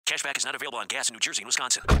Cashback is not available on gas in New Jersey and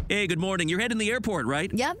Wisconsin. Hey, good morning. You're heading to the airport,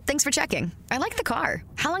 right? Yep, thanks for checking. I like the car.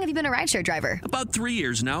 How long have you been a rideshare driver? About 3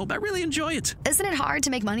 years now. I really enjoy it. Isn't it hard to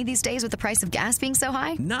make money these days with the price of gas being so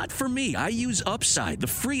high? Not for me. I use Upside, the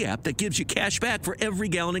free app that gives you cash back for every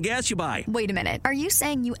gallon of gas you buy. Wait a minute. Are you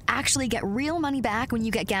saying you actually get real money back when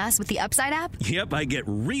you get gas with the Upside app? Yep, I get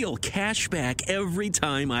real cash back every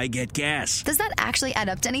time I get gas. Does that actually add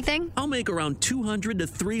up to anything? I'll make around $200 to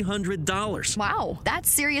 $300. Wow, that's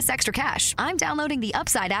serious extra cash. I'm downloading the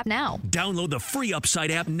Upside app now. Download the free Upside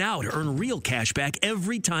app now to earn real cash back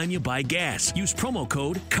every time you buy gas. Use promo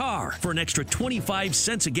code CAR for an extra 25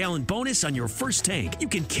 cents a gallon bonus on your first tank. You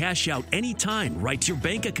can cash out anytime right to your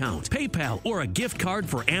bank account, PayPal, or a gift card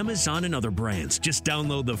for Amazon and other brands. Just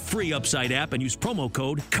download the free Upside app and use promo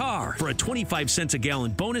code CAR for a 25 cents a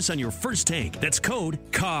gallon bonus on your first tank. That's code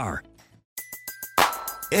CAR.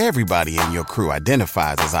 Everybody in your crew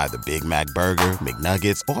identifies as either Big Mac Burger,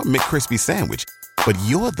 McNuggets, or McCrispy Sandwich. But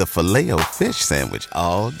you're the Filet-O-Fish Sandwich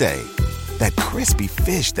all day. That crispy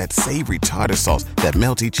fish, that savory tartar sauce, that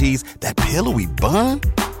melty cheese, that pillowy bun.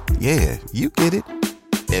 Yeah, you get it.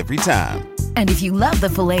 Every time. And if you love the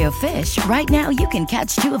Filet-O-Fish, right now you can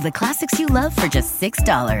catch two of the classics you love for just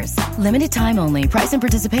 $6. Limited time only. Price and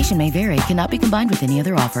participation may vary. Cannot be combined with any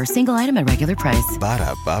other offer. Single item at regular price.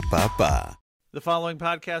 Ba-da-ba-ba-ba. The following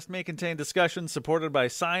podcast may contain discussions supported by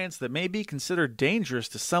science that may be considered dangerous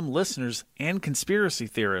to some listeners and conspiracy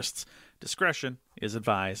theorists. Discretion is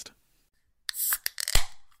advised.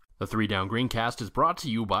 The 3 Down Greencast is brought to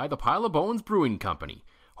you by the Pile of Bones Brewing Company.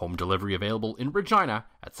 Home delivery available in Regina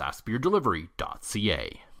at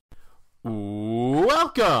sassbeerdelivery.ca.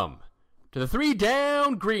 Welcome to the 3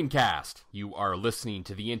 Down Greencast. You are listening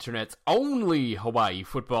to the internet's only Hawaii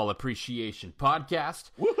football appreciation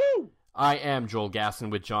podcast. Woohoo! I am Joel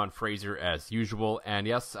Gasson with John Fraser as usual, and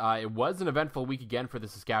yes, it was an eventful week again for the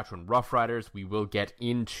Saskatchewan Roughriders. We will get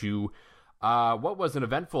into what was an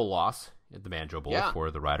eventful loss at the Banjo Bowl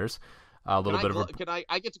for the Riders. I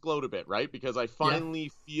get to gloat a bit, right? Because I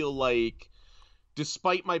finally feel like,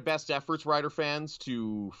 despite my best efforts, Rider fans,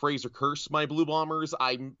 to Fraser curse my Blue Bombers,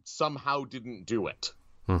 I somehow didn't do it.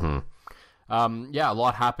 Mm-hmm. A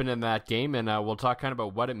lot happened in that game, and we'll talk kind of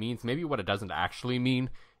about what it means, maybe what it doesn't actually mean,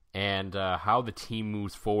 and how the team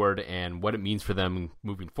moves forward and what it means for them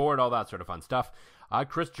moving forward, all that sort of fun stuff.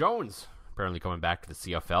 Chris Jones apparently coming back to the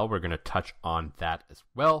CFL. We're going to touch on that as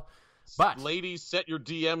well. But ladies, set your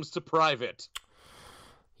DMs to private.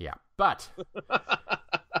 Yeah, but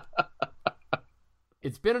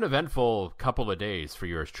it's been an eventful couple of days for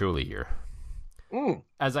yours truly here.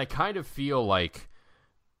 As I kind of feel like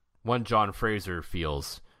one John Fraser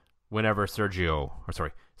feels whenever Sergio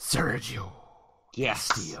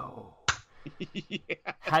Castillo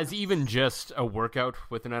has even just a workout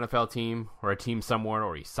with an NFL team or a team somewhere,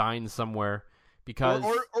 or he signs somewhere. Because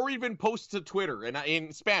or even posts to Twitter and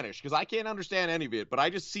in Spanish, because I can't understand any of it, but I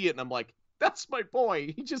just see it and I'm like, that's my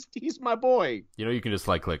boy. He's my boy. You know, you can just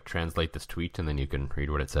click translate this tweet and then you can read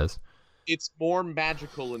what it says. It's more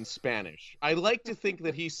magical in Spanish. I like to think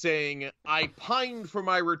that he's saying, I pined for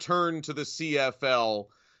my return to the CFL,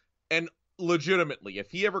 and legitimately, if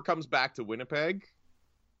he ever comes back to Winnipeg,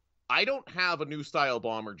 I don't have a new style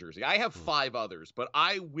Bomber jersey. I have 5 others, but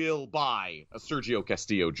I will buy a Sergio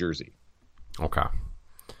Castillo jersey. Okay.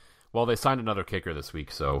 Well, they signed another kicker this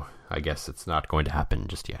week, so I guess it's not going to happen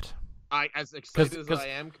just yet. As excited as I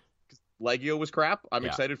am, because Leggio was crap, I'm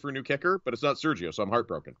excited for a new kicker, but it's not Sergio, so I'm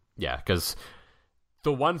heartbroken. Yeah, because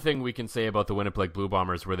the one thing we can say about the Winnipeg Blue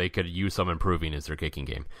Bombers where they could use some improving is their kicking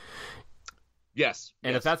game. Yes.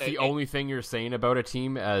 And if that's the only thing you're saying about a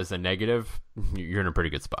team as a negative, you're in a pretty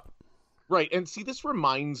good spot. Right, and see, this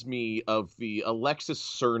reminds me of the Alexis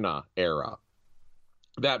Cerna era.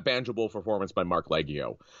 That Banjo Bowl performance by Mark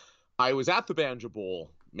Leggio. I was at the Banjo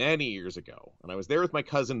Bowl many years ago, and I was there with my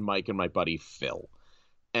cousin Mike and my buddy Phil.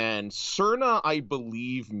 And Cerna, I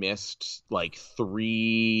believe, missed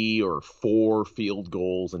 3 or 4 field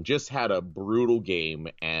goals and just had a brutal game,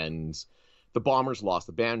 and the Bombers lost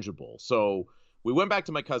the Banjo Bowl. So we went back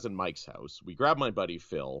to my cousin Mike's house. We grabbed my buddy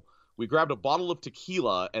Phil. We grabbed a bottle of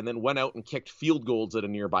tequila and then went out and kicked field goals at a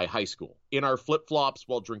nearby high school in our flip-flops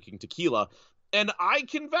while drinking tequila. And I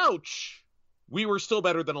can vouch, we were still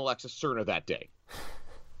better than Alexis Cerna that day.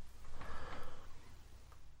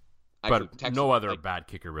 But no other bad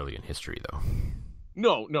kicker really in history, though.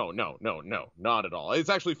 No, not at all. It's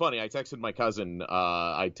actually funny. I texted my cousin.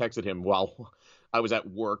 I texted him while I was at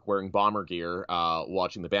work wearing Bomber gear,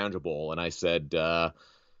 watching the Banjo Bowl, and I said,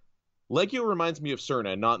 Leggio reminds me of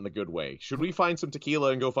Cerna, not in the good way. Should we find some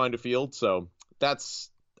tequila and go find a field? So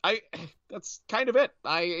that's kind of it.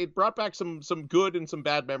 It brought back some good and some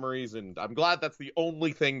bad memories, and I'm glad that's the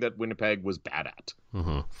only thing that Winnipeg was bad at.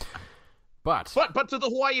 Mm-hmm. But to the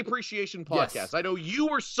Hawaii Appreciation Podcast, yes. I know you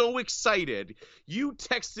were so excited. You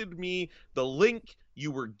texted me the link. You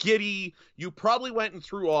were giddy. You probably went and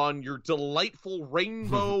threw on your delightful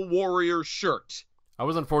Rainbow Warrior shirt. I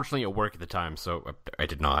was unfortunately at work at the time, so I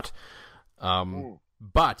did not.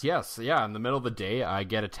 But yes, in the middle of the day, I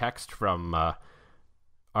get a text from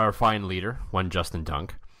our fine leader, one Justin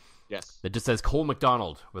Dunk. Yes. That just says Cole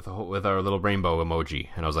McDonald with our little rainbow emoji,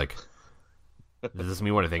 and I was like, "Does this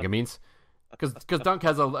mean what I think it means?" Because Dunk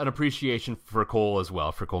has an appreciation for Cole as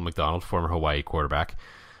well, for Cole McDonald, former Hawaii quarterback,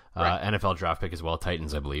 right. NFL draft pick as well,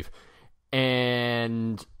 Titans, I believe.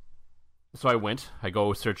 And so I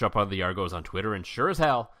go search up on the Argos on Twitter, and sure as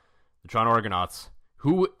hell, the Toronto Argonauts,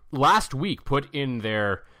 who last week put in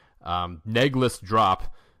their neg list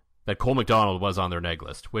drop that Cole McDonald was on their neg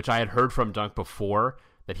list, which I had heard from Dunk before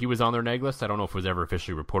that he was on their neg list. I don't know if it was ever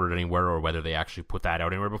officially reported anywhere or whether they actually put that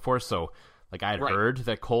out anywhere before. So, I had heard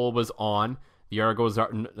that Cole was on the Argos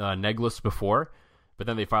neg list before, but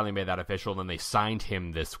then they finally made that official, and then they signed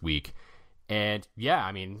him this week. And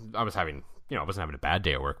I wasn't having a bad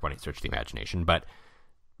day at work when I searched the imagination, but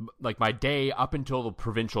my day up until the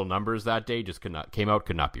provincial numbers that day just could not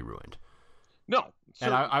be ruined. No.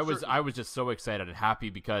 And I was just so excited and happy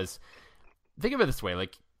because think of it this way,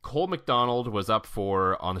 Cole McDonald was up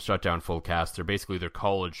for, on the Shutdown Fullcast, they're basically their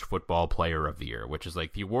college football player of the year, which is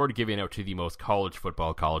the award given out to the most college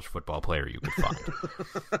football player you could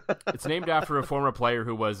find. It's named after a former player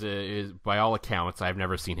who was, by all accounts, I've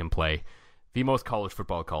never seen him play, the most college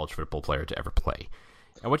football player to ever play.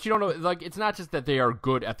 And what you don't know, it's not just that they are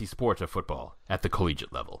good at the sport of football at the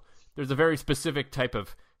collegiate level. There's a very specific type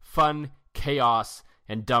of fun, chaos,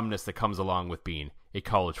 and dumbness that comes along with being a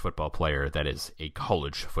college football player that is a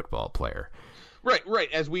college football player. Right,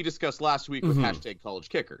 as we discussed last week with hashtag college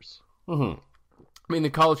kickers. Mm-hmm. I mean, the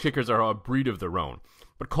college kickers are a breed of their own.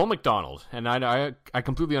 But Cole McDonald, and I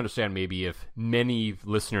completely understand maybe if many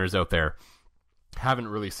listeners out there haven't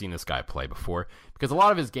really seen this guy play before, because a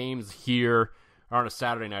lot of his games here are on a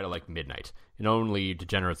Saturday night at midnight, and only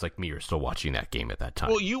degenerates like me are still watching that game at that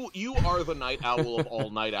time. Well, you are the night owl of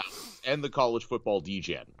all night owls and the college football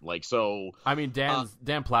degen. So I mean,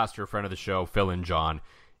 Dan Plaster, friend of the show, Phil and John,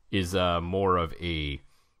 is more of a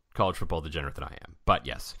college football degenerate than I am. But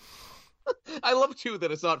yes. I love, too,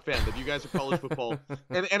 that it's not fan, that you guys are college football.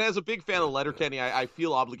 and as a big fan of Letterkenny, I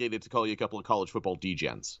feel obligated to call you a couple of college football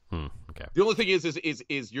degens. Okay. The only thing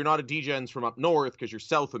is you're not a degens from up north because you're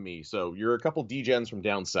south of me, so you're a couple degens from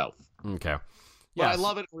down south. Okay. Yeah, I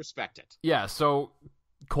love it and respect it. Yeah, so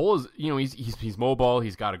Cole is, he's mobile,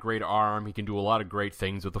 he's got a great arm, he can do a lot of great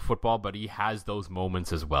things with the football, but he has those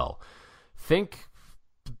moments as well. Think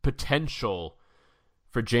potential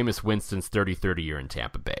for Jameis Winston's 30-30 year in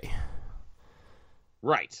Tampa Bay.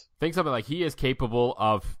 Right. Think something like he is capable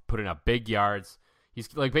of putting up big yards. He's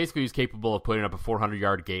he's capable of putting up a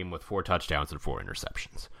 400-yard game with 4 touchdowns and 4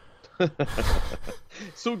 interceptions.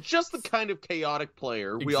 So just the kind of chaotic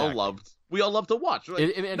player we all love to watch.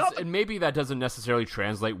 And maybe that doesn't necessarily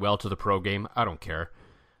translate well to the pro game. I don't care.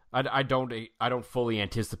 I don't fully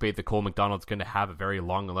anticipate that Cole McDonald's going to have a very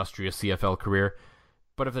long, illustrious CFL career.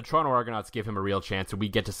 But if the Toronto Argonauts give him a real chance and we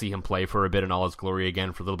get to see him play for a bit in all his glory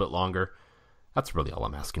again for a little bit longer, that's really all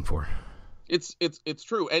I'm asking for. It's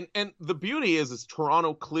true. And the beauty is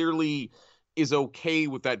Toronto clearly is okay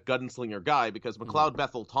with that gunslinger guy because McLeod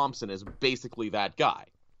Bethel Thompson is basically that guy.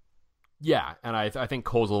 Yeah, and I think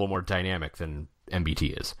Cole's a little more dynamic than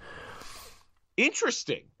MBT is.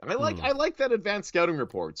 Interesting. I like that advanced scouting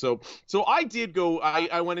report. So I did go.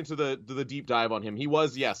 I went into the deep dive on him. He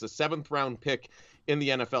was, yes, a 7th round pick in the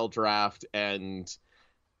NFL draft, and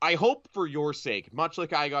I hope for your sake, much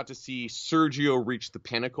like I got to see Sergio reach the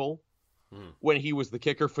pinnacle when he was the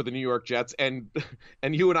kicker for the New York Jets, and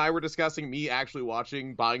you and I were discussing me actually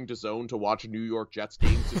buying DAZN to watch New York Jets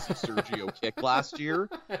games to see Sergio kick last year,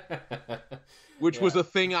 which was a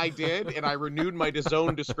thing I did, and I renewed my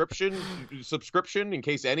DAZN subscription in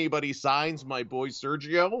case anybody signs my boy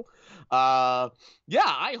Sergio. I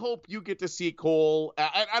hope you get to see Cole, and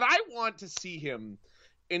I want to see him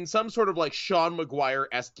in some sort of Sean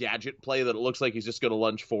Maguire-esque gadget play that it looks like he's just going to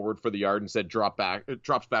lunge forward for the yard instead drops back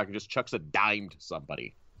and just chucks a dime to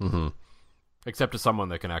somebody. Mm-hmm. Except to someone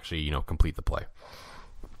that can actually, complete the play.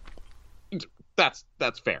 That's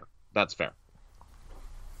fair. That's fair.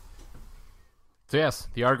 So yes,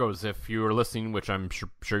 the Argos, if you were listening, which I'm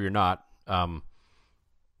sure you're not,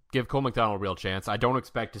 give Cole McDonald a real chance. I don't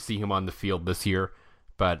expect to see him on the field this year,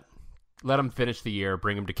 but let him finish the year,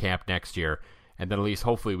 bring him to camp next year, and then at least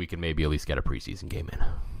hopefully we can maybe at least get a preseason game in.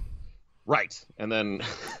 Right. And then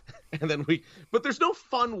but there's no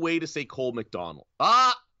fun way to say Cole McDonald.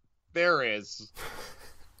 There is.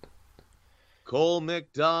 Cole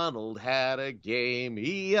McDonald had a game,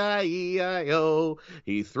 E-I-E-I-O.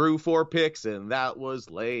 He threw 4 picks and that was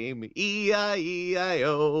lame,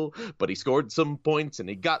 E-I-E-I-O. But he scored some points and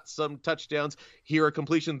he got some touchdowns. Here a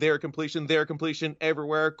completion, there a completion, there a completion.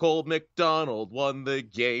 Everywhere Cole McDonald won the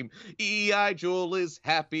game. E-I Joel is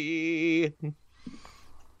happy.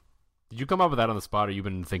 Did you come up with that on the spot, or you've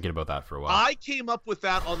been thinking about that for a while? I came up with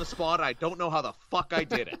that on the spot. I don't know how the fuck I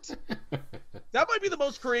did it. That might be the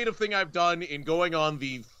most creative thing I've done in going on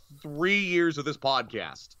the 3 years of this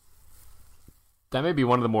podcast. That may be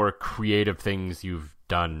one of the more creative things you've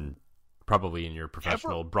done probably in your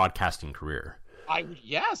professional broadcasting career.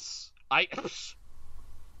 Yes. I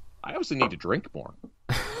obviously need to drink more.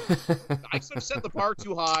 I set the bar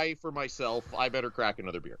too high for myself. I better crack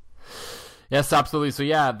another beer. Yes, absolutely. So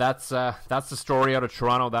yeah, that's the story out of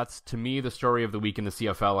Toronto. That's, to me, the story of the week in the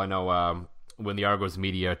CFL. I know when the Argos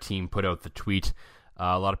media team put out the tweet,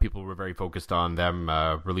 a lot of people were very focused on them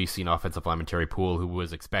releasing offensive lineman Terry Poole, who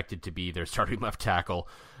was expected to be their starting left tackle.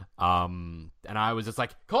 And I was just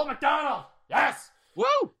like, Cole McDonald, yes,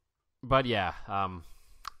 woo! But yeah,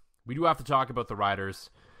 we do have to talk about the Riders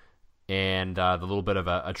and the little bit of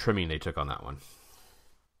a trimming they took on that one.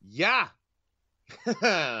 Yeah.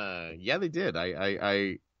 Yeah, they did.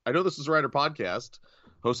 I know this is a Rider podcast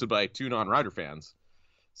hosted by 2 non-Rider fans,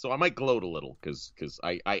 so I might gloat a little because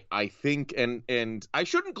I think, and I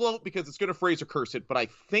shouldn't gloat because it's going to phrase or curse it, but I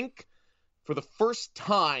think for the first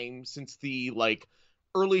time since the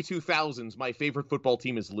early 2000s, my favorite football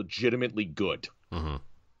team is legitimately good.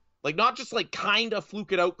 Mm-hmm. Not just kind of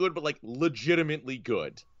fluke it out good, but legitimately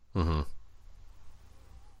good. Mm-hmm.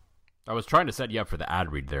 I was trying to set you up for the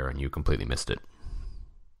ad read there, and you completely missed it.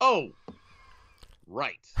 Oh,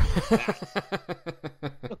 right.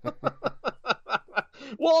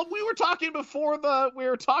 Well, we were talking before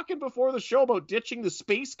the show about ditching the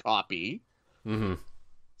space copy. Mm-hmm.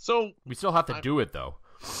 So we still have to do it though.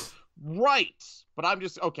 Right. But I'm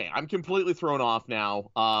completely thrown off now.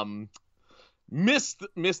 Missed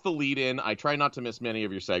the lead in. I try not to miss many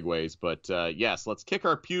of your segues, but yes, let's kick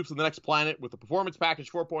our pubes to the next planet with the Performance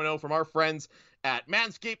Package 4.0 from our friends at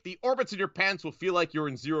Manscaped. The orbits in your pants will feel like you're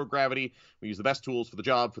in zero gravity. We use the best tools for the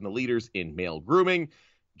job from the leaders in male grooming,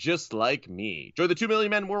 just like me. Join the 2 million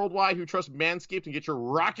men worldwide who trust Manscaped and get your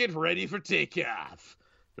rocket ready for takeoff.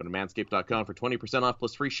 Go to manscaped.com for 20% off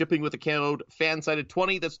plus free shipping with the code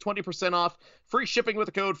FANSIDED20. That's 20% off. Free shipping with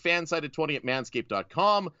the code FANSIDED20 at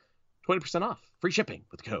manscaped.com. 20% off. Free shipping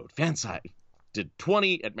with the code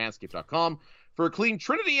FANSIDED20 at manscaped.com. For a clean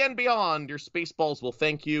Trinity and beyond, your Spaceballs will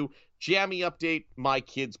thank you. Jammy update. My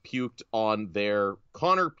kids puked on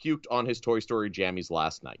Connor puked on his Toy Story jammies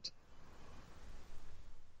last night.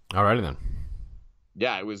 Alrighty then.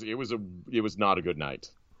 Yeah, it was not a good night.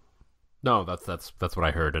 No, that's what I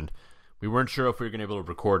heard, and we weren't sure if we were going to be able to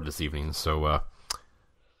record this evening, so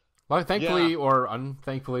thankfully or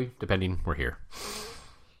unthankfully, depending, we're here.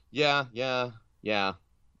 Yeah.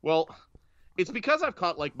 Well, it's because I've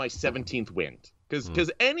caught my 17th wind.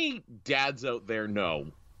 Because any dads out there know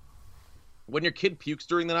when your kid pukes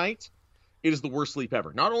during the night, it is the worst sleep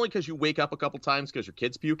ever. Not only because you wake up a couple times because your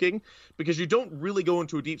kid's puking, because you don't really go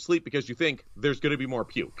into a deep sleep because you think there's going to be more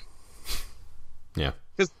puke. Yeah.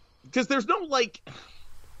 Because there's no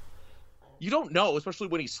you don't know, especially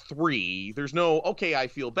when he's 3. There's no, okay, I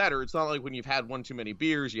feel better. It's not like when you've had one too many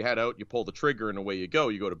beers, you head out, you pull the trigger, and away you go.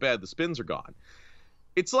 You go to bed, the spins are gone.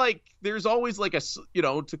 It's there's always to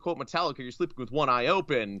quote Metallica, you're sleeping with one eye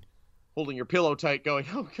open, holding your pillow tight, going,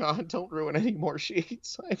 oh God, don't ruin any more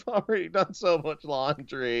sheets. I've already done so much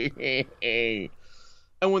laundry. And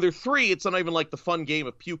when they're 3, it's not even the fun game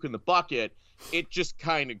of puke in the bucket. It just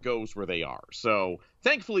kind of goes where they are. So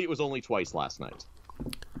thankfully it was only twice last night.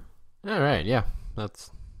 All right, yeah,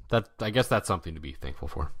 I guess that's something to be thankful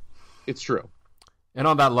for. It's true. And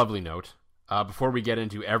on that lovely note, before we get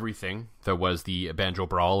into everything that was the Banjo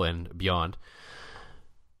Brawl and beyond,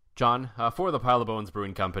 John, for the Pile of Bones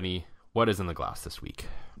Brewing Company, what is in the glass this week?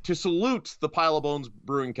 To salute the Pile of Bones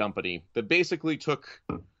Brewing Company that basically took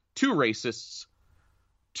 2 racists,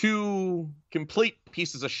 2 complete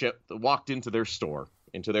pieces of shit that walked into their store,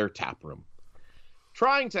 into their tap room,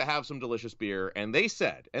 trying to have some delicious beer, and they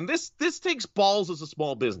said, and this takes balls as a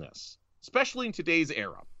small business, especially in today's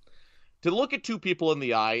era, to look at 2 people in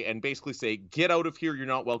the eye and basically say, get out of here, you're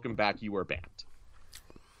not welcome back, you are banned.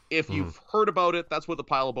 If you've heard about it, that's what the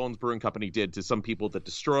Pile of Bones Brewing Company did to some people that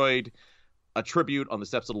destroyed a tribute on the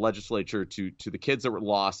steps of the legislature to the kids that were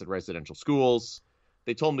lost at residential schools.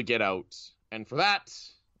 They told them to get out. And for that,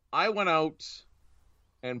 I went out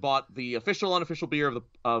and bought the official, unofficial beer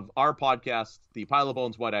of our podcast, the Pile of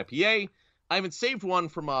Bones White IPA. I even saved one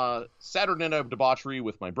from a Saturday night of debauchery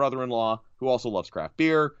with my brother-in-law, who also loves craft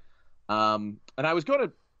beer. And I was going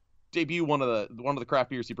to debut one of the craft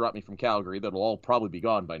beers he brought me from Calgary. That'll all probably be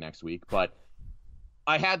gone by next week, but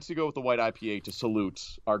I had to go with the White IPA to salute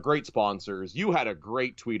our great sponsors. You had a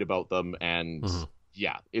great tweet about them, and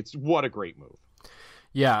yeah, what a great move.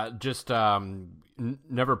 Yeah, just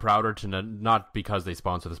never prouder to not because they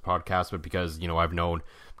sponsor this podcast, but because, I've known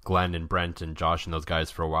Glenn and Brent and Josh and those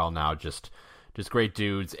guys for a while now. Just great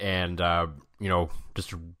dudes, and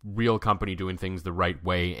just a real company doing things the right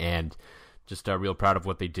way, and just real proud of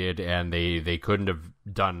what they did, and they couldn't have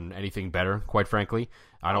done anything better, quite frankly.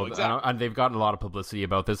 I know they've gotten a lot of publicity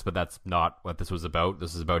about this, but that's not what this was about.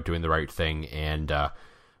 This is about doing the right thing, and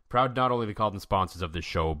proud not only to call them sponsors of this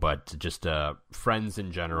show, but just friends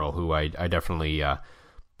in general who I definitely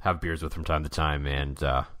have beers with from time to time, and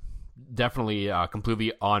definitely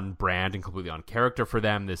completely on brand and completely on character for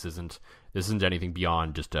them. This isn't anything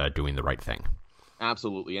beyond just doing the right thing.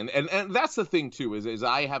 Absolutely. And that's the thing too, is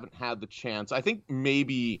I haven't had the chance. I think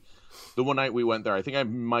maybe the one night we went there, I think I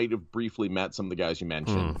might have briefly met some of the guys you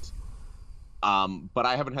mentioned. But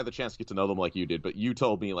I haven't had the chance to get to know them like you did. But you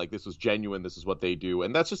told me like this was genuine, this is what they do.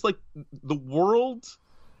 And that's just like the world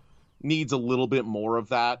needs a little bit more of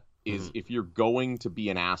that. Is if you're going to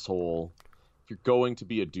be an asshole, if you're going to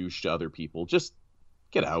be a douche to other people, just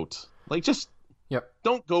get out. Like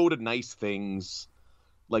don't go to nice things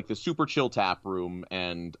like the Super Chill Tap Room,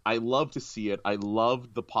 and I love to see it. I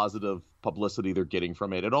love the positive publicity they're getting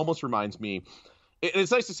from it. It almost reminds me,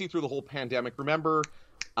 it's nice to see through the whole pandemic. Remember,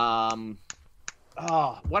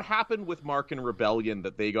 what happened with Mark and Rebellion,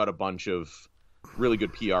 that they got a bunch of really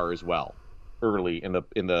good PR as well early in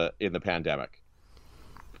the pandemic.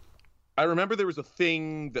 I remember there was a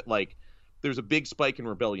thing that like there's a big spike in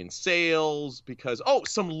Rebellion sales because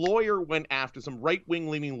some right-wing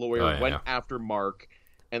leaning lawyer went after Mark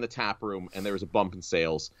and the tap room, and there was a bump in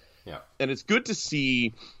sales. Yeah. And it's good to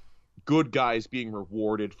see good guys being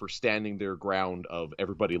rewarded for standing their ground of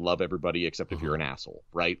everybody love everybody except if you're an asshole,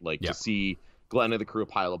 right? Like to see Glenn and the crew of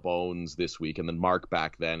Pile of Bones this week, and then Mark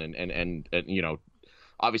back then, and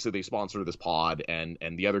obviously they sponsor this pod, and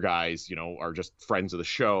the other guys, are just friends of the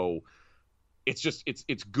show. It's just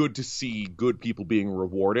it's good to see good people being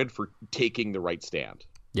rewarded for taking the right stand.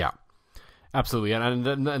 Yeah. Absolutely,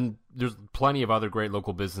 and there's plenty of other great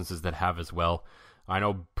local businesses that have as well. I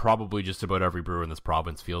know probably just about every brewer in this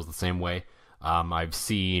province feels the same way. I've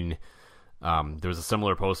seen there was a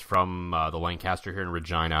similar post from the Lancaster here in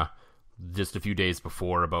Regina just a few days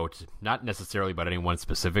before about, not necessarily about anyone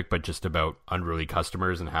specific, but just about unruly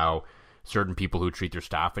customers and how certain people who treat their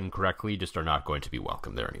staff incorrectly just are not going to be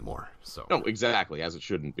welcome there anymore. So no, exactly, as it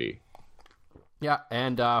shouldn't be. Yeah,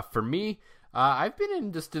 and for me, I've been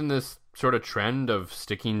in this sort of trend of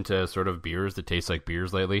sticking to sort of beers that taste like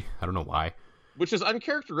beers lately. I don't know why. Which is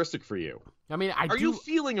uncharacteristic for you. I mean, Are you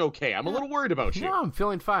feeling okay? I'm a little worried about you. No, I'm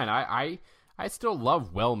feeling fine. I still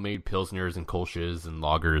love well-made Pilsners and Kolsch's and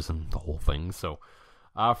lagers and the whole thing. So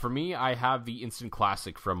for me, I have the Instant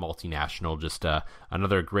Classic from Multinational. Just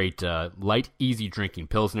another great, light, easy drinking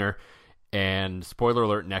Pilsner. And spoiler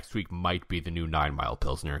alert, next week might be the new 9 Mile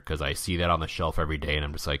Pilsner, because I see that on the shelf every day and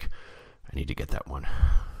I'm just like, I need to get that one.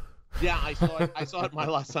 Yeah, I saw it my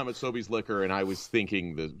last time at Sobeys Liquor, and I was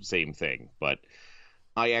thinking the same thing. But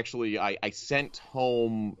I sent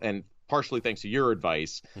home, and partially thanks to your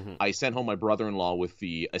advice, I sent home my brother-in-law with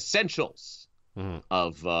the essentials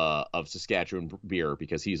of Saskatchewan beer,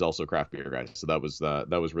 because he's also a craft beer guy. So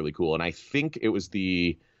that was really cool. And I think I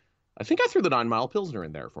threw the 9 Mile Pilsner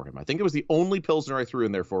in there for him. I think it was the only Pilsner I threw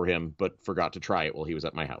in there for him, but forgot to try it while he was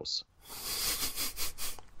at my house.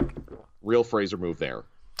 Real Fraser move there.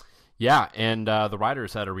 Yeah, and the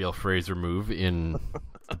Riders had a real Fraser move in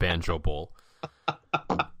the Banjo Bowl.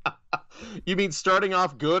 You mean starting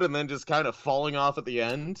off good and then just kind of falling off at the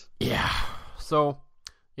end? Yeah. So,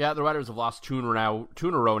 the Riders have lost two in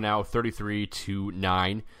a row now,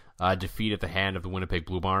 33-9. Defeat at the hand of the Winnipeg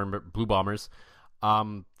Blue Bombers.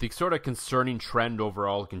 The sort of concerning trend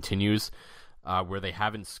overall continues, where they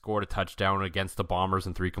haven't scored a touchdown against the Bombers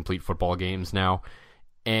in 3 complete football games now.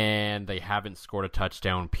 And they haven't scored a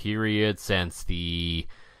touchdown period since in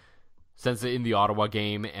the Ottawa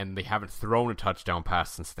game, and they haven't thrown a touchdown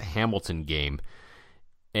pass since the Hamilton game,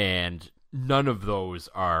 and none of those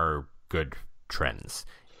are good trends.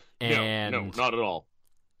 And no, not at all.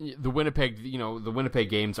 the Winnipeg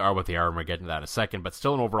games are what they are, and we'll get into that in a second, but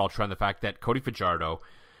still an overall trend, the fact that Cody Fajardo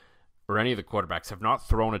or any of the quarterbacks have not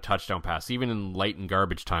thrown a touchdown pass, even in light and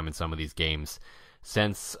garbage time in some of these games,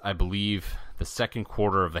 since, I believe, the second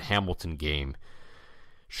quarter of the Hamilton game,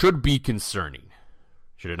 should be concerning.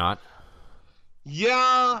 Should it not?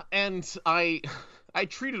 Yeah, and I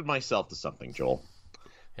treated myself to something, Joel.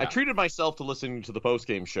 Yeah. I treated myself to listening to the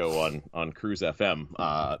post-game show on Cruise FM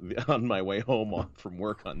on my way home from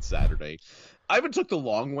work on Saturday. I even took the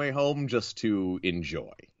long way home just to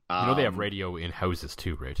enjoy. They have radio in houses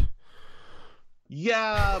too, right?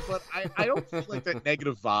 Yeah, but I don't feel like that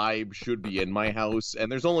negative vibe should be in my house,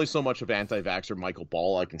 and there's only so much of anti-vaxxer Michael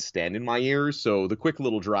Ball I can stand in my ears, so the quick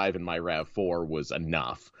little drive in my RAV4 was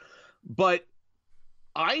enough. But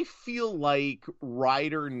I feel like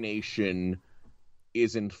Rider Nation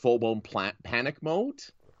is in full-blown panic mode.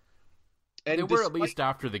 And they were at least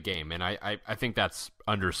after the game, and I think that's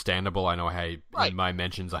understandable. I know in my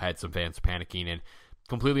mentions I had some fans panicking, and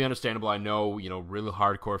completely understandable. I know, really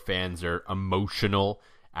hardcore fans are emotional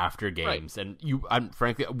after games, and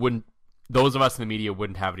frankly, those of us in the media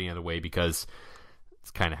wouldn't have it any other way, because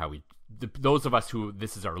it's kind of how those of us who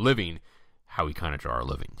this is our living, how we kind of draw our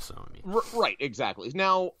living. So I mean, right, exactly.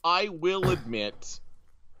 Now, I will admit,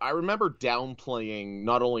 I remember downplaying,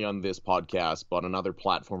 not only on this podcast, but on other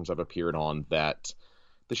platforms I've appeared on, that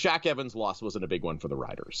the Shaq Evans loss wasn't a big one for the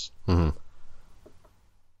Riders. Mm-hmm.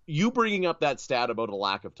 You bringing up that stat about a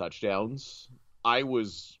lack of touchdowns, I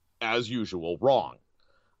was, as usual, wrong.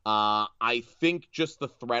 I think just the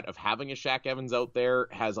threat of having a Shaq Evans out there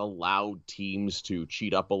has allowed teams to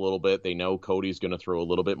cheat up a little bit. They know Cody's going to throw a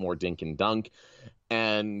little bit more dink and dunk.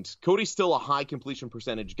 And Cody's still a high completion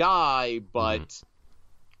percentage guy, but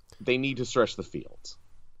they need to stretch the field.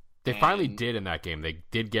 They finally did in that game. They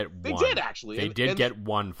did get one. They did, actually. They did get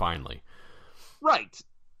one finally. Right.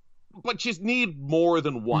 But you need more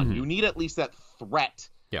than one. Mm-hmm. You need at least that threat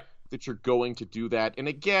that you're going to do that. And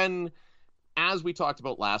again, as we talked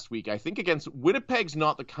about last week, I think Winnipeg's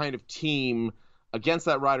not the kind of team against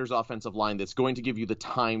that Riders offensive line that's going to give you the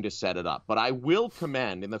time to set it up. But I will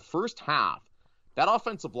commend, in the first half, that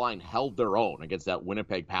offensive line held their own against that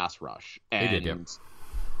Winnipeg pass rush. And they did,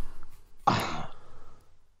 yeah.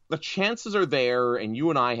 The chances are there, and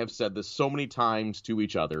you and I have said this so many times to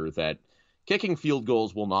each other, that kicking field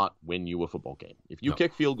goals will not win you a football game. If you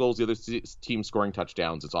kick field goals, the other team scoring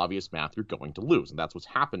touchdowns, it's obvious math, you're going to lose. And that's what's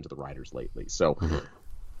happened to the Riders lately. So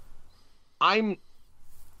I'm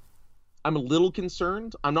a little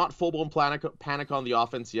concerned. I'm not full-blown panic on the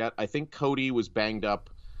offense yet. I think Cody was banged up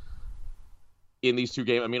in these two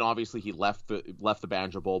games. I mean, obviously he left the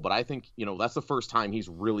Banjo Bowl, but I think, that's the first time he's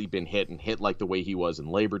really been hit like the way he was in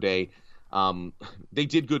Labor Day. They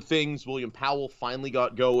did good things. William Powell finally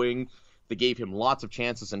got going. They gave him lots of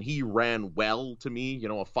chances, and he ran well to me, a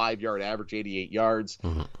 5-yard average, 88 yards.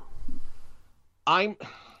 Mm-hmm.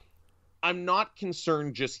 I'm not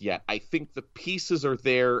concerned just yet. I think the pieces are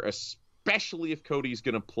there, especially if Cody's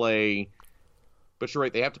going to play. But you're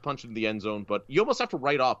right, they have to punch into the end zone. But you almost have to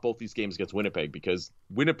write off both these games against Winnipeg, because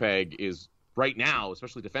Winnipeg is, right now,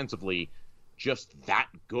 especially defensively, just that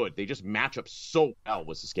good. They just match up so well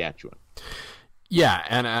with Saskatchewan. Yeah,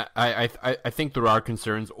 and I think there are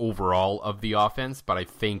concerns overall of the offense, but I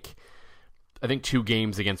think 2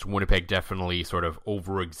 games against Winnipeg definitely sort of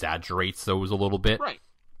over-exaggerates those a little bit. Right.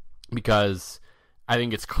 Because I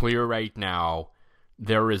think it's clear right now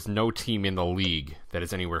there is no team in the league that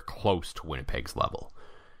is anywhere close to Winnipeg's level.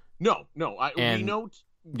 No.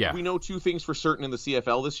 We know 2 things for certain in the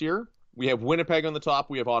CFL this year. We have Winnipeg on the top,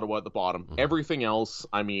 we have Ottawa at the bottom. Mm-hmm. Everything else,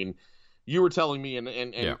 I mean, you were telling me, and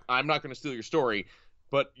I'm not going to steal your story,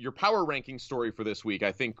 but your power ranking story for this week,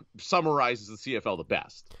 I think, summarizes the CFL the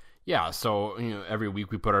best. Yeah, so every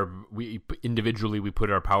week we individually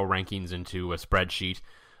put our power rankings into a spreadsheet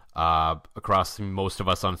across most of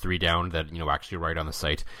us on 3 Down that actually write on the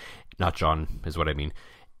site. Not John is what I mean.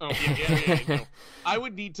 Oh yeah. I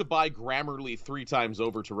would need to buy Grammarly 3 times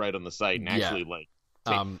over to write on the site and actually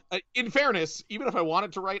in fairness, even if I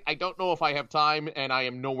wanted to write, I don't know if I have time, and I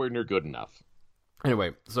am nowhere near good enough.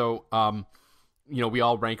 Anyway, so we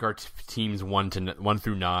all rank our teams 1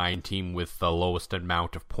 through 9. Team with the lowest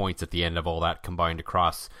amount of points at the end of all that combined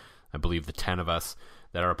across, I believe, the 10 of us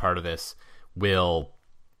that are a part of this will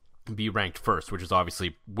be ranked first, which is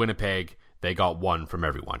obviously Winnipeg. They got 1 from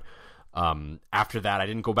everyone. After that, I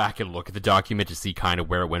didn't go back and look at the document to see kind of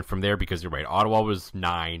where it went from there, because you're right, Ottawa was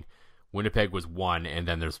 9. Winnipeg was 1, and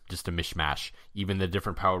then there's just a mishmash. Even the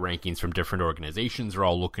different power rankings from different organizations are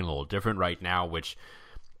all looking a little different right now, which,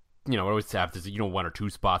 I always have this, 1 or 2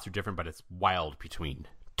 spots are different, but it's wild between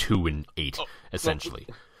 2 and 8, essentially.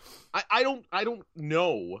 I don't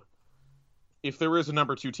know if there is a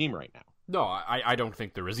number 2 team right now. No, I don't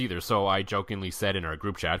think there is either. So I jokingly said in our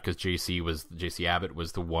group chat, because JC Abbott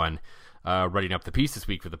was the one writing up the piece this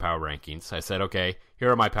week for the power rankings. I said, okay,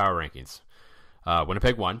 here are my power rankings.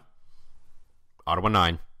 Winnipeg 1, Ottawa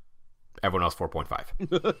 9, everyone else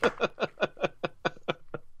 4.5.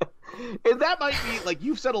 And that might be, like,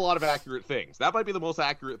 you've said a lot of accurate things. That might be the most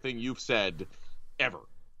accurate thing you've said ever.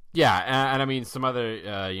 Yeah, and I mean, some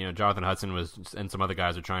other, Jonathan Hudson and some other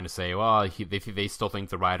guys are trying to say, well, they still think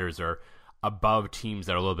the Riders are above teams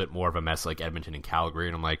that are a little bit more of a mess, like Edmonton and Calgary.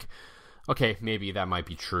 And I'm like, okay, maybe that might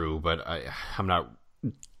be true, but I'm not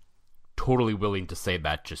totally willing to say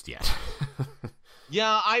that just yet.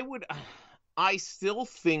 Yeah, I still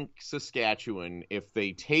think Saskatchewan, if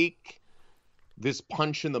they take this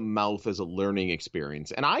punch in the mouth as a learning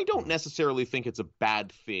experience, and I don't necessarily think it's a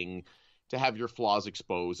bad thing to have your flaws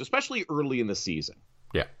exposed, especially early in the season.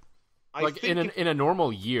 Yeah. In a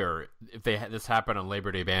normal year, if this happened on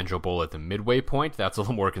Labor Day Banjo Bowl at the midway point, that's a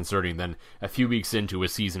little more concerning than a few weeks into a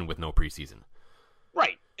season with no preseason.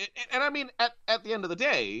 Right. And I mean, at the end of the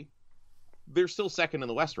day, they're still second in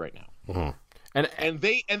the West right now. Mm-hmm. And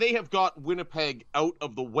they have got Winnipeg out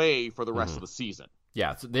of the way for the rest of the season.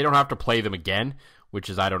 Yeah, so they don't have to play them again, which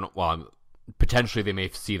is, I don't know, well, potentially they may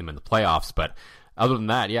see them in the playoffs, but other than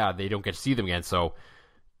that, yeah, they don't get to see them again. So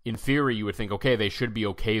in theory, you would think, okay, they should be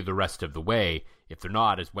okay the rest of the way. If they're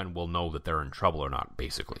not, is when we'll know that they're in trouble or not,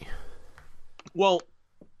 basically. Well,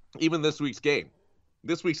 even this week's game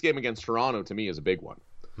against Toronto, to me, is a big one.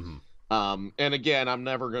 Mm-hmm. And again, I'm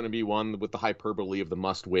never going to be one with the hyperbole of the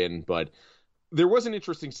must win, but there was an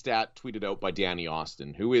interesting stat tweeted out by Danny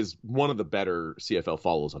Austin, who is one of the better CFL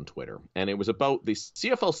follows on Twitter. And it was about the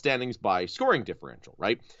CFL standings by scoring differential,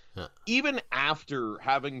 right? Huh. Even after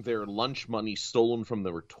having their lunch money stolen from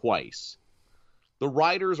them twice, the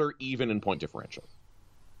Riders are even in point differential.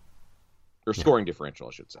 Or scoring differential,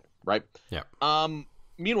 I should say, right? Yeah.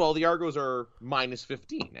 Meanwhile, the Argos are minus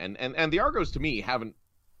 15. And the Argos, to me, haven't,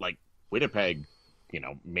 like, Winnipeg,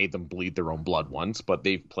 made them bleed their own blood once, but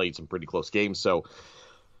they've played some pretty close games. So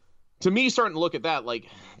to me, starting to look at that, like,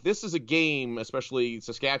 this is a game, especially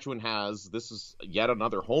Saskatchewan this is yet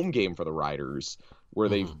another home game for the Riders where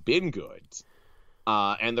they've been good.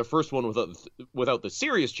 And the first one without the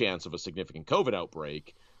serious chance of a significant COVID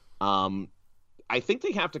outbreak. I think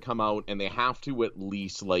they have to come out and they have to at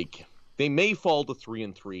least, like, they may fall to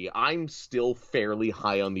 3-3. I'm still fairly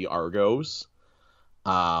high on the Argos.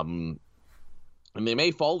 And they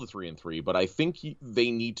may fall to 3-3, but I think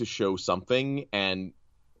they need to show something and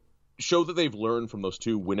show that they've learned from those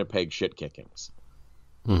 2 Winnipeg shit kickings.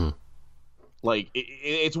 Mm-hmm. Like,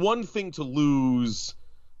 it's one thing to lose,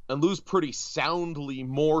 and lose pretty soundly,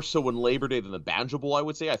 more so in Labor Day than the Banjo Bowl, I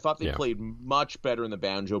would say. I thought they played much better in the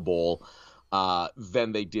Banjo Bowl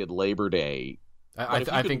than they did Labor Day.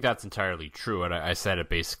 I think that's entirely true, and I said it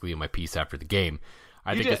basically in my piece after the game.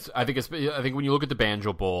 I think when you look at the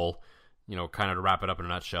Banjo Bowl, kind of to wrap it up in a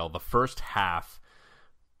nutshell, the first half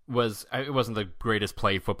it wasn't the greatest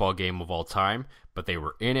played football game of all time, but they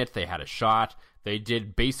were in it. They had a shot. They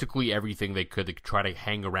did basically everything they could to try to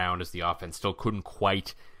hang around as the offense still couldn't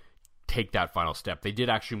quite take that final step. They did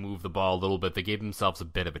actually move the ball a little bit. They gave themselves a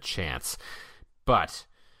bit of a chance. But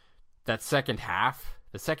that second half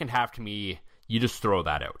to me, you just throw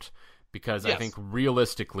that out. Because I think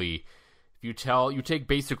realistically, if you take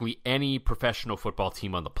basically any professional football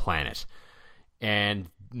team on the planet and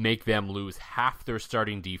make them lose half their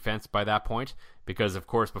starting defense by that point, because of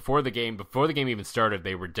course before the game even started,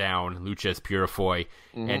 they were down Lucius Purifoy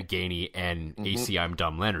and Gainey and AC I'm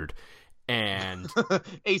Dumb Leonard and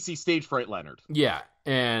AC Stage Fright Leonard. Yeah,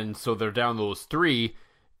 and so they're down those 3,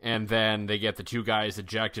 and then they get the 2 guys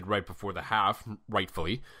ejected right before the half,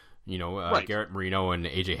 rightfully. Garrett Marino and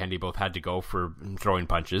AJ Hendy both had to go for throwing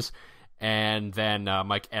punches. And then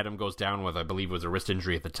Mike Edem goes down with, I believe it was a wrist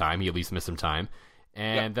injury at the time. He at least missed some time.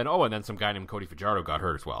 And then some guy named Cody Fajardo got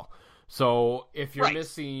hurt as well. So if you're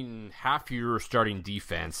missing half your starting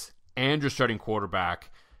defense and your starting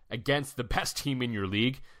quarterback against the best team in your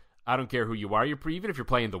league, I don't care who you are. Even if you're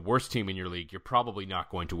playing the worst team in your league, you're probably not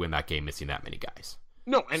going to win that game missing that many guys.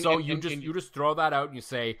 No, you just throw that out and you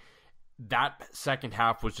say that second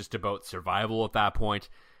half was just about survival at that point.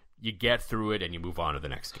 You get through it and you move on to the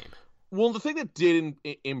next game. Well, the thing that did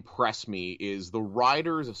impress me is the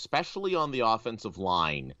Riders, especially on the offensive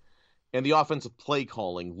line and the offensive play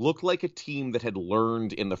calling, looked like a team that had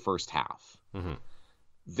learned in the first half. Mm-hmm.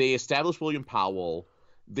 They established William Powell.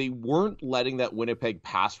 they weren't letting that Winnipeg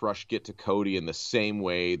pass rush get to Cody in the same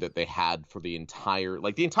way that they had for the entire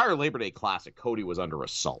Labor Day Classic. Cody was under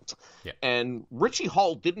assault. Yeah. And Richie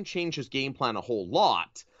Hall didn't change his game plan a whole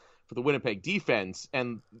lot for the Winnipeg defense,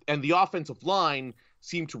 and the offensive line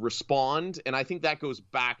seemed to respond, and I think that goes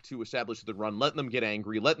back to establishing the run, letting them get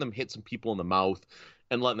angry, letting them hit some people in the mouth,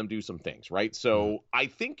 and letting them do some things, right? So I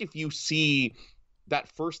think if you see that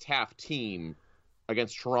first half team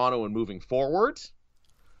against Toronto and moving forward,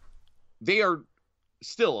 they are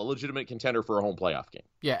still a legitimate contender for a home playoff game.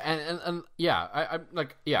 Yeah, and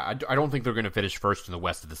I don't think they're going to finish first in the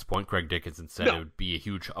West at this point. Craig Dickinson said it would be a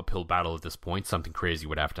huge uphill battle at this point. Something crazy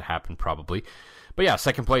would have to happen probably. But yeah,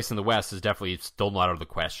 second place in the West is definitely still not out of the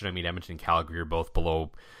question. I mean, Edmonton and Calgary are both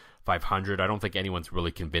below 500. I don't think anyone's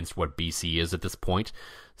really convinced what BC is at this point.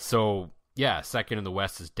 So yeah, second in the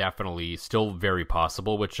West is definitely still very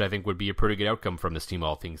possible, which I think would be a pretty good outcome from this team,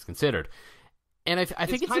 all things considered. And I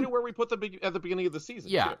think it's kind of where we put them at the beginning of the season.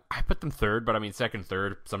 Yeah, too. I put them third, but I mean second,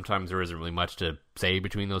 third. Sometimes there isn't really much to say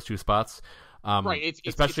between those two spots. Right,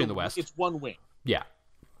 especially in the West. It's one win. Yeah,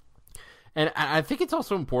 and I think it's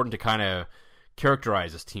also important to kind of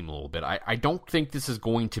characterize this team a little bit. I don't think this is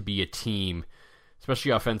going to be a team,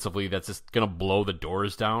 especially offensively, that's just going to blow the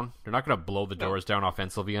doors down. They're not going to blow the doors down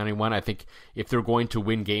offensively on anyone. I think if they're going to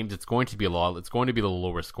win games, it's going to be it's going to be the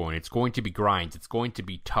lower scoring. It's going to be grinds. It's going to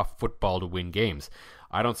be tough football to win games.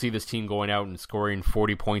 I don't see this team going out and scoring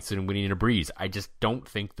 40 points and winning in a breeze. I just don't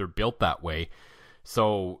think they're built that way.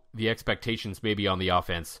 So the expectations maybe on the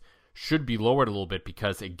offense should be lowered a little bit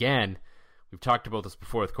because, again, we've talked about this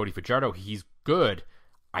before with Cody Fajardo. He's good.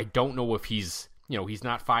 I don't know if he's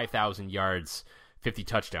not 5,000 yards, 50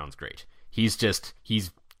 touchdowns great. He's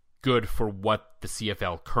good for what the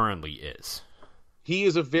CFL currently is. He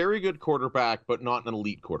is a very good quarterback, but not an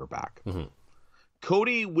elite quarterback. Mm-hmm.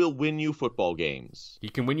 Cody will win you football games. He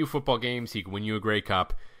can win you football games. He can win you a Grey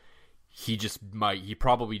Cup. He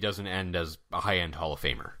probably doesn't end as a high-end Hall of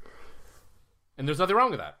Famer. And there's nothing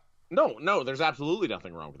wrong with that. No, there's absolutely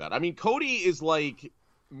nothing wrong with that. I mean, Cody is like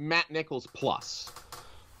Matt Nichols plus,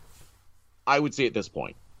 I would say at this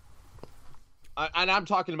point. And I'm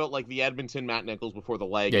talking about like the Edmonton Matt Nichols before the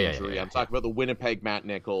leg injury. I'm talking about the Winnipeg Matt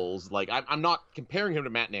Nichols. Like I'm not comparing him to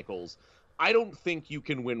Matt Nichols. I don't think you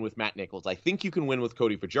can win with Matt Nichols. I think you can win with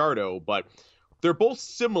Cody Fajardo, but they're both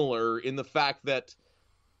similar in the fact that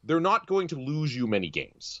they're not going to lose you many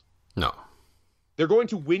games. No. They're going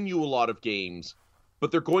to win you a lot of games, but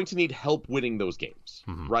they're going to need help winning those games,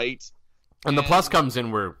 right? And the plus comes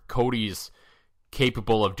in where Cody's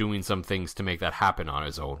capable of doing some things to make that happen on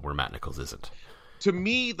his own, where Matt Nichols isn't. To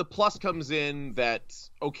me, the plus comes in that,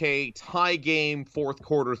 okay, tie game, fourth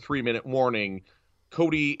quarter, 3-minute warning.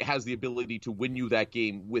 Cody has the ability to win you that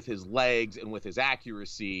game with his legs and with his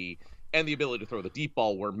accuracy and the ability to throw the deep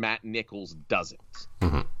ball where Matt Nichols doesn't.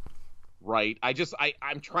 Mm-hmm. Right?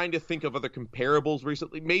 I'm trying to think of other comparables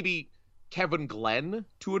recently. Maybe Kevin Glenn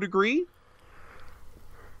to a degree.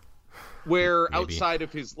 Where Maybe. Outside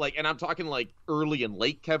of his, like, and I'm talking like early and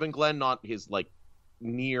late Kevin Glenn, not his like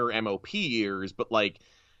near MOP years, but like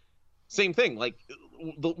same thing. Like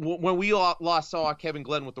when we last saw Kevin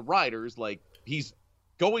Glenn with the Riders, like he's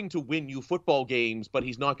going to win you football games, but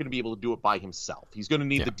he's not going to be able to do it by himself. He's going to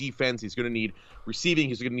need the defense. He's going to need receiving.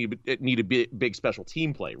 He's going to need a big special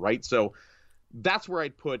team play, right? So that's where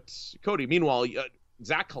I'd put Cody. Meanwhile,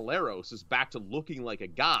 Zach Collaros is back to looking like a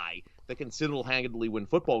guy that can single-handedly win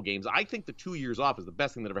football games. I think the 2 years off is the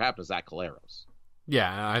best thing that ever happened to Zach Collaros.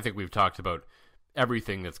 Yeah, I think we've talked about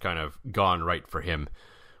everything that's kind of gone right for him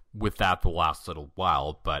with that the last little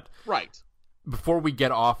while. But right. Before we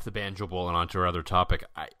get off the Banjo Bowl and onto our other topic,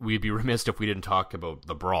 we'd be remiss if we didn't talk about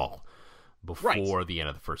the brawl before the end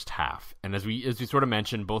of the first half. And as we sort of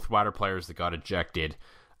mentioned, both Rider players that got ejected,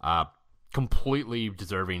 completely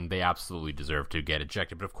deserving. They absolutely deserve to get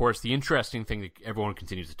ejected. But of course, the interesting thing that everyone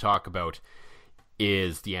continues to talk about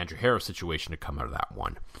is the Andrew Harris situation to come out of that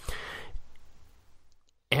one.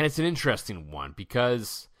 And it's an interesting one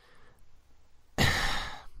because,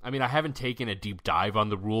 I mean, I haven't taken a deep dive on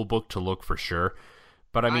the rule book to look for sure,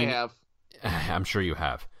 but I have. I'm sure you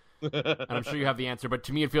have. And I'm sure you have the answer, but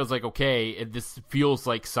to me it feels like, okay, this feels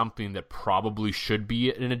like something that probably should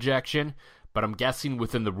be an ejection, but I'm guessing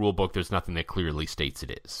within the rule book there's nothing that clearly states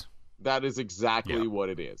it is. That is exactly what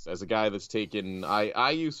it is. As a guy that's taken, I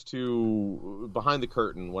used to, behind the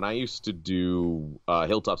curtain, when I used to do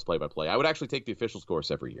Hilltops play-by-play, I would actually take the officials course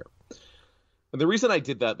every year. And the reason I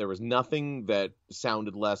did that, there was nothing that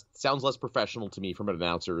sounds less professional to me from an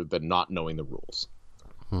announcer than not knowing the rules.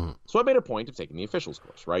 So I made a point of taking the officials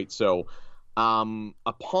course, right? So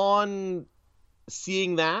upon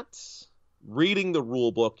seeing that, reading the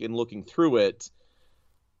rule book and looking through it,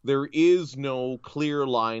 there is no clear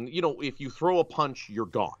line. You know, if you throw a punch, you're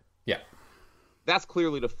gone. Yeah. That's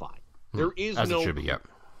clearly defined. There is As no... it should be, yep.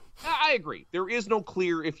 I agree. There is no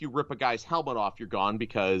clear if you rip a guy's helmet off, you're gone,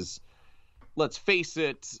 because let's face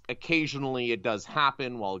it, occasionally it does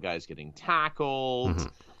happen while a guy's getting tackled.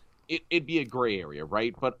 Mm-hmm. It'd be a gray area,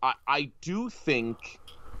 right? But I do think,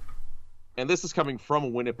 and this is coming from a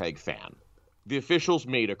Winnipeg fan, the officials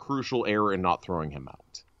made a crucial error in not throwing him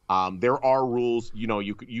out. There are rules,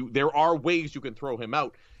 there are ways you can throw him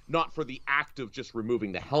out, not for the act of just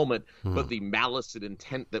removing the helmet, but the malice and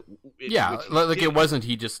intent that. It wasn't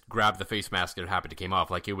he just grabbed the face mask and it happened to came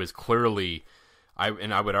off. Like, it was clearly, I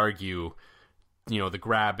would argue, the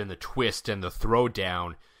grab and the twist and the throw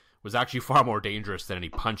down was actually far more dangerous than any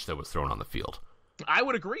punch that was thrown on the field. I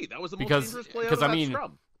would agree. That was the most dangerous play out of that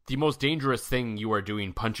scrum. The most dangerous thing you are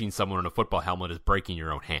doing punching someone in a football helmet is breaking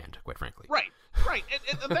your own hand, quite frankly. Right.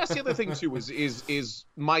 And that's the other thing, too, is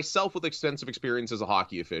myself with extensive experience as a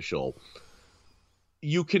hockey official,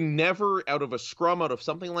 you can never, out of a scrum, out of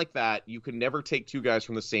something like that, you can never take two guys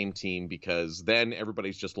from the same team, because then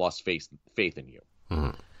everybody's just lost faith in you.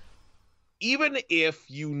 Mm-hmm. Even if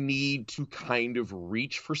you need to kind of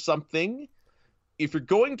reach for something, if you're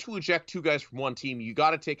going to eject two guys from one team, you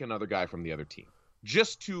got to take another guy from the other team,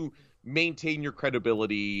 just to maintain your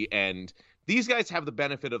credibility. And these guys have the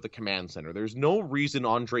benefit of the command center. There's no reason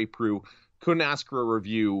Andre Proulx couldn't ask for a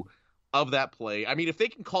review of that play. I mean, if they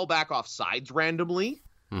can call back off sides randomly,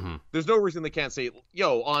 there's no reason they can't say,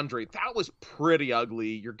 yo, Andre, that was pretty ugly.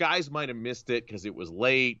 Your guys might have missed it because it was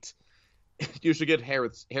late. You should get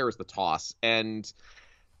Harris the toss. And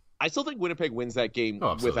I still think Winnipeg wins that game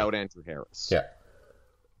without Andrew Harris. Yeah.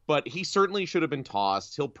 But he certainly should have been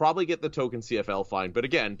tossed. He'll probably get the token CFL fine. But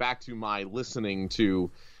again, back to my listening to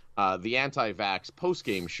the anti-vax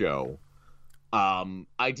post-game show,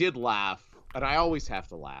 I did laugh, and I always have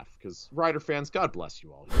to laugh, because Rider fans, God bless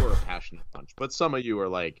you all. You're a passionate bunch. But some of you are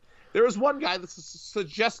like, there was one guy that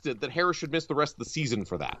suggested that Harris should miss the rest of the season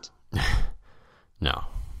for that. No.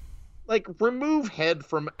 Like, remove head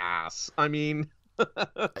from ass. I mean...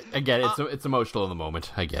 I get it. It's emotional in the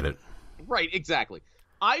moment. I get it. Right, exactly.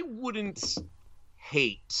 I wouldn't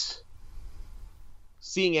hate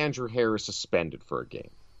seeing Andrew Harris suspended for a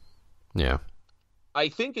game. Yeah. I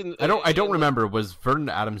think I don't remember, was Vernon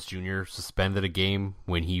Adams Jr. suspended a game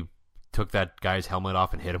when he took that guy's helmet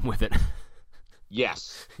off and hit him with it?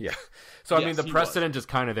 Yes. Yeah. So I mean, the precedent is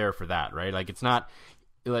kind of there for that, right? Like, it's not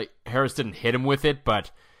like Harris didn't hit him with it,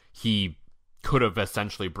 but he could have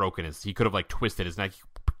essentially he could have like twisted his neck.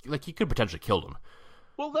 Like, he could potentially killed him.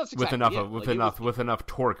 Well, that's exactly with enough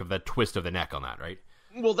torque of that twist of the neck on that, right?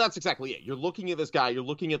 Well, that's exactly it. You're looking at this guy. You're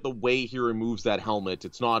looking at the way he removes that helmet.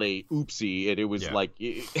 It's not a oopsie. It was like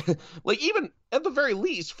even at the very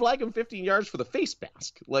least, flag him 15 yards for the face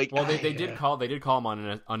mask. Like, well, they did call him on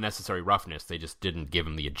an unnecessary roughness. They just didn't give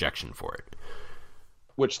him the ejection for it,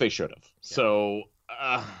 which they should have. Yeah. So,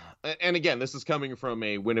 and again, this is coming from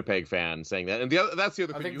a Winnipeg fan saying that. And that's the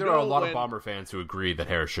other thing. I think there are a lot of Bomber fans who agree that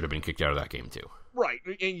Harris should have been kicked out of that game too. Right,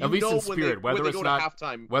 and at least in spirit, whether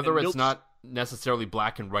it's not necessarily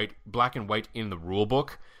black and white in the rule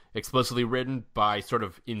book explicitly written, by sort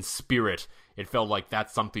of in spirit, it felt like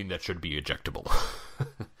that's something that should be ejectable.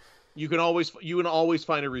 You can always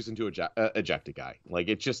find a reason to eject a guy. Like,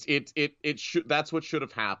 it should, that's what should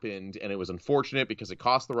have happened, and it was unfortunate because it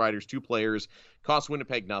cost the Riders 2 players, cost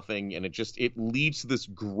Winnipeg nothing, and it leads to this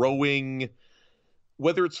growing,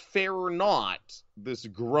 whether it's fair or not, this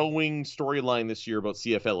growing storyline this year about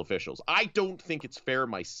CFL officials. I don't think it's fair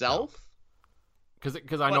myself.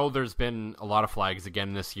 Because I know there's been a lot of flags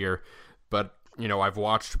again this year, but, I've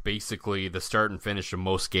watched basically the start and finish of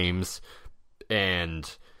most games,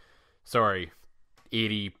 and,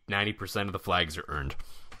 80-90% of the flags are earned.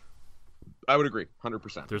 I would agree,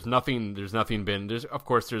 100%. There's nothing been, of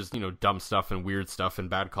course, there's, dumb stuff and weird stuff and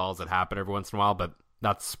bad calls that happen every once in a while, but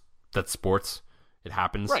that's sports. It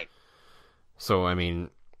happens. Right. So, I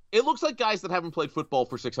mean... It looks like guys that haven't played football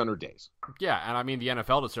for 600 days. Yeah, and I mean, the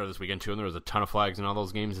NFL just started this weekend, too, and there was a ton of flags in all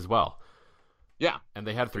those games as well. Yeah. And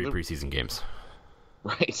they had 3 preseason games.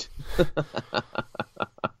 Right.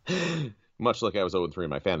 Much like I was 0-3 in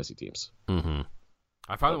my fantasy teams. Mm-hmm.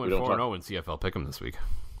 I finally went 4-0 in CFL Pick'em this week.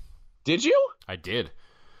 Did you? I did.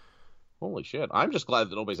 Holy shit. I'm just glad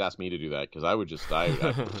that nobody's asked me to do that, because I would just...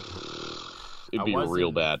 it'd be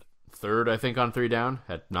real bad. Third, I think, on 3 down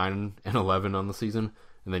at 9-11 on the season,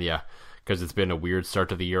 and then because it's been a weird start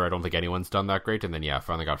to the year, I don't think anyone's done that great, and then I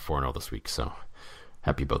finally got 4-0 this week, so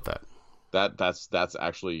happy about that. That's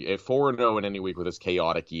actually a 4-0 in any week with this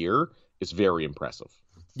chaotic year is very impressive.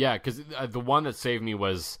 Yeah, because the one that saved me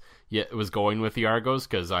was going with the Argos,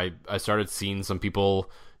 because I started seeing some people,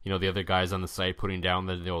 the other guys on the site putting down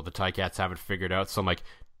the Ticats have it figured out. So I'm like,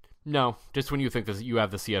 no, just when you think that you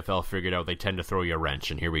have the CFL figured out, they tend to throw you a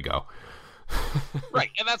wrench, and here we go.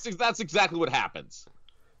 Right, and that's exactly what happens.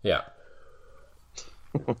 Yeah.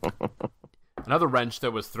 Another wrench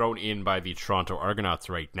that was thrown in by the Toronto Argonauts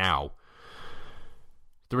right now.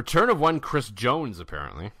 The return of one Chris Jones,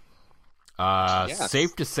 apparently. Yes.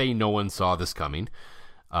 Safe to say no one saw this coming.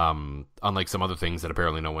 Unlike some other things that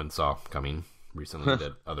apparently no one saw coming recently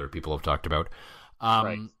that other people have talked about.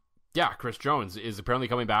 Right. Yeah, Chris Jones is apparently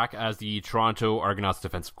coming back as the Toronto Argonauts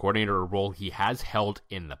defensive coordinator, a role he has held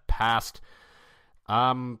in the past.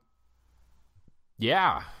 Yeah.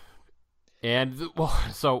 And,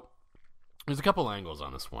 so there's a couple angles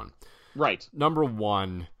on this one. Right. Number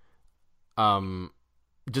one,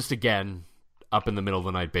 just again, up in the middle of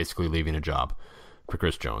the night, basically leaving a job for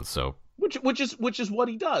Chris Jones. So which is what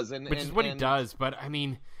he does, he does. But I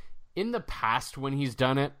mean, in the past when he's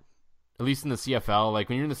done it, at least in the CFL, like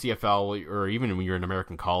when you're in the CFL or even when you're in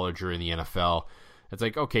American college or in the NFL, it's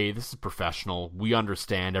like, okay, this is professional. We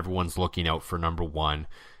understand everyone's looking out for number one.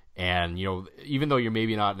 And, even though you're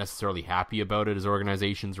maybe not necessarily happy about it as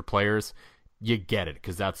organizations or players, you get it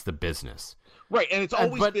because that's the business. Right, and it's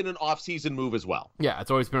always been an off-season move as well. Yeah,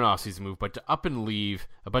 it's always been an off-season move, but to up and leave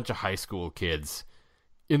a bunch of high school kids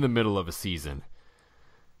in the middle of a season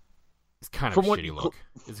is kind of a shitty look.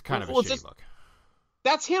 It's kind of a shitty look.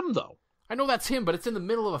 That's him, though. I know that's him, but it's in the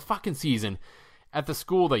middle of a fucking season at the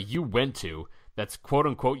school that you went to that's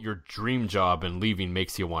quote-unquote your dream job, and leaving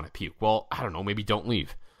makes you want to puke. Well, I don't know, maybe don't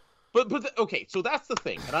leave. Okay, so that's the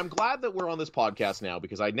thing, and I'm glad that we're on this podcast now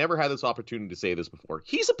because I never had this opportunity to say this before.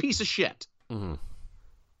 He's a piece of shit. Mm-hmm.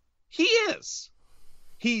 He is.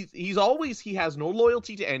 He has no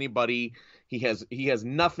loyalty to anybody. He has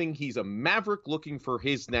nothing. He's a maverick looking for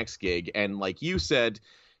his next gig. And like you said,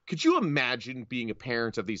 could you imagine being a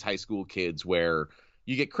parent of these high school kids where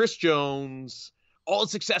you get Chris Jones, all the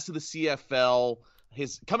success of the CFL,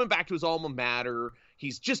 his coming back to his alma mater.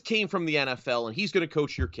 He's just came from the NFL, and he's going to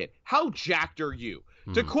coach your kid. How jacked are you?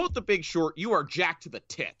 To quote The Big Short, you are jacked to the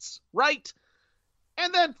tits, right?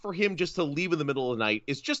 And then for him just to leave in the middle of the night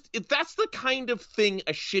is that's the kind of thing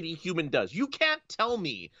a shitty human does. You can't tell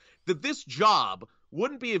me that this job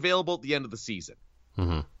wouldn't be available at the end of the season.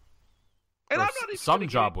 Mm-hmm. And I'm not even some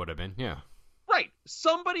job would have been, yeah. Right.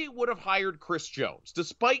 Somebody would have hired Chris Jones,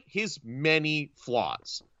 despite his many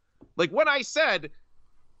flaws. Like when I said...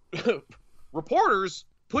 reporters,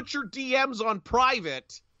 put your DMs on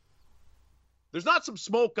private. There's not some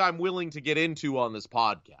smoke I'm willing to get into on this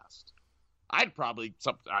podcast. I'd probably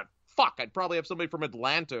have somebody from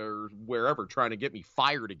Atlanta or wherever trying to get me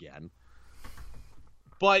fired again.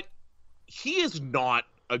 But he is not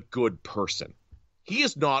a good person. He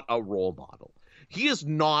is not a role model. He is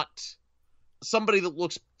not somebody that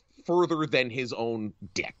looks further than his own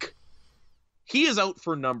dick. He is out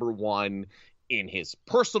for number one in his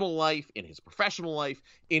personal life, in his professional life,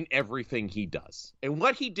 in everything he does. And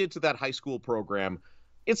what he did to that high school program,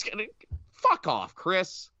 it's gonna fuck off,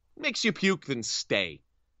 Chris. Makes you puke, then stay.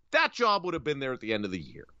 That job would have been there at the end of the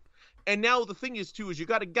year. And now the thing is, too, is you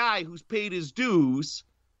got a guy who's paid his dues,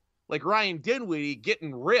 like Ryan Dinwiddie,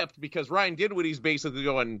 getting ripped because Ryan Dinwiddie's basically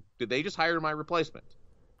going, did they just hire my replacement?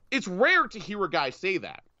 It's rare to hear a guy say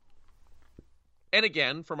that. And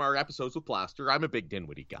again, from our episodes with Plaster, I'm a big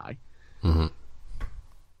Dinwiddie guy. Mm-hmm.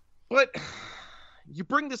 But you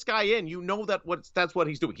bring this guy in, you know that's what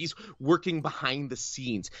he's doing. He's working behind the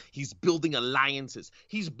scenes. He's building alliances.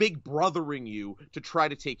 He's big brothering you to try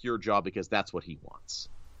to take your job because that's what he wants.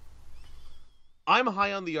 I'm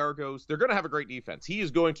high on the Argos. They're going to have a great defense. He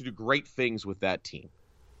is going to do great things with that team.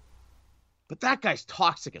 But that guy's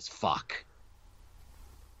toxic as fuck.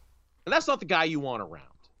 And that's not the guy you want around.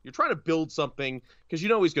 You're trying to build something because you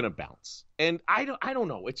know he's going to bounce. And I don't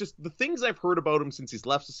know. It's just the things I've heard about him since he's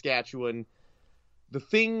left Saskatchewan,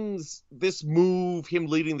 this move, him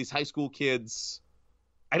leading these high school kids.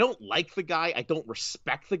 I don't like the guy. I don't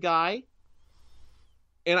respect the guy.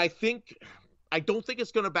 And I don't think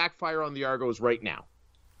it's going to backfire on the Argos right now.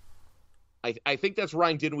 I think that's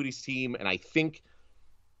Ryan Dinwiddie's team, and I think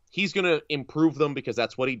he's going to improve them because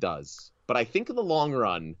that's what he does. But I think in the long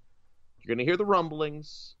run, you're going to hear the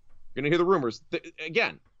rumblings. You're going to hear the rumors.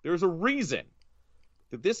 Again, there's a reason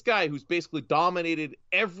that this guy who's basically dominated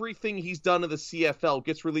everything he's done in the CFL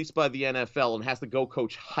gets released by the NFL and has to go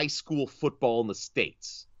coach high school football in the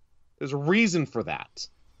States. There's a reason for that.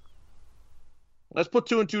 Let's put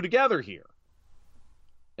two and two together here.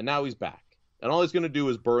 And now he's back. And all he's going to do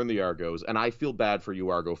is burn the Argos, and I feel bad for you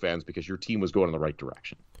Argo fans because your team was going in the right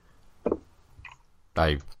direction.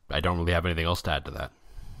 I don't really have anything else to add to that.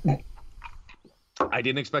 I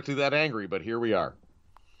didn't expect to be that angry, but here we are.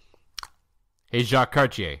 Hey, Jacques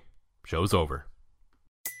Cartier. Show's over.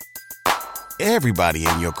 Everybody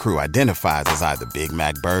in your crew identifies as either Big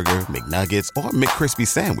Mac Burger, McNuggets, or McCrispy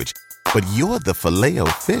Sandwich. But you're the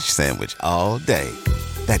Filet-O-Fish Sandwich all day.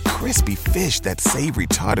 That crispy fish, that savory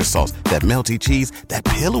tartar sauce, that melty cheese, that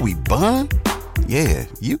pillowy bun. Yeah,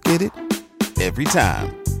 you get it. Every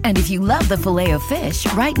time. And if you love the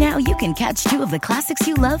Filet-O-Fish, right now you can catch 2 of the classics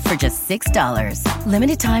you love for just $6.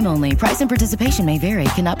 Limited time only. Price and participation may vary.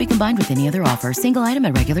 Cannot be combined with any other offer. Single item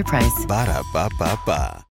at regular price. Ba-da-ba-ba-ba.